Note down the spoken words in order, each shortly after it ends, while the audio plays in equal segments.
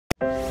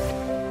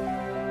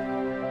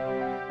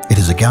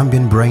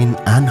Gambian brain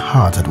and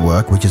heart at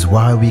work, which is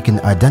why we can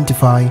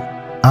identify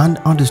and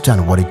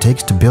understand what it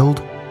takes to build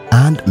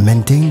and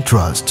maintain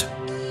trust.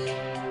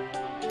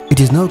 It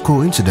is no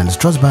coincidence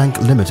TrustBank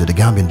Limited, a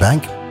Gambian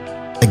bank,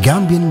 a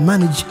Gambian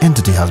managed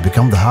entity, has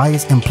become the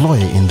highest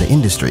employer in the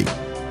industry,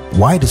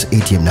 widest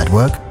ATM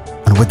network,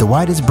 and with the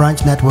widest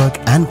branch network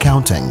and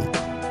counting.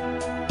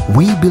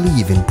 We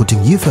believe in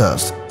putting you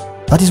first.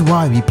 That is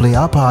why we play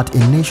our part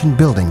in nation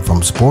building,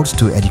 from sports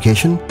to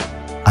education,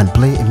 and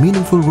play a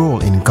meaningful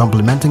role in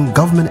complementing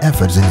government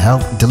efforts in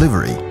health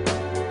delivery.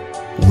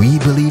 We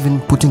believe in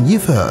putting you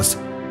first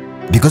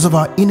because of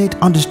our innate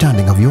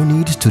understanding of your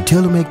needs to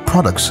tailor-make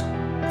products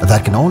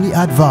that can only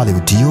add value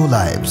to your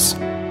lives.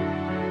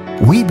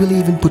 We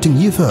believe in putting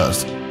you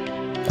first.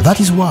 That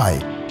is why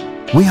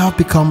we have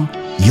become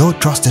your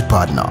trusted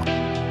partner.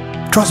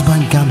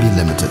 TrustBank Gambia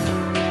Limited.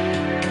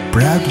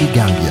 Proudly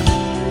Gambian.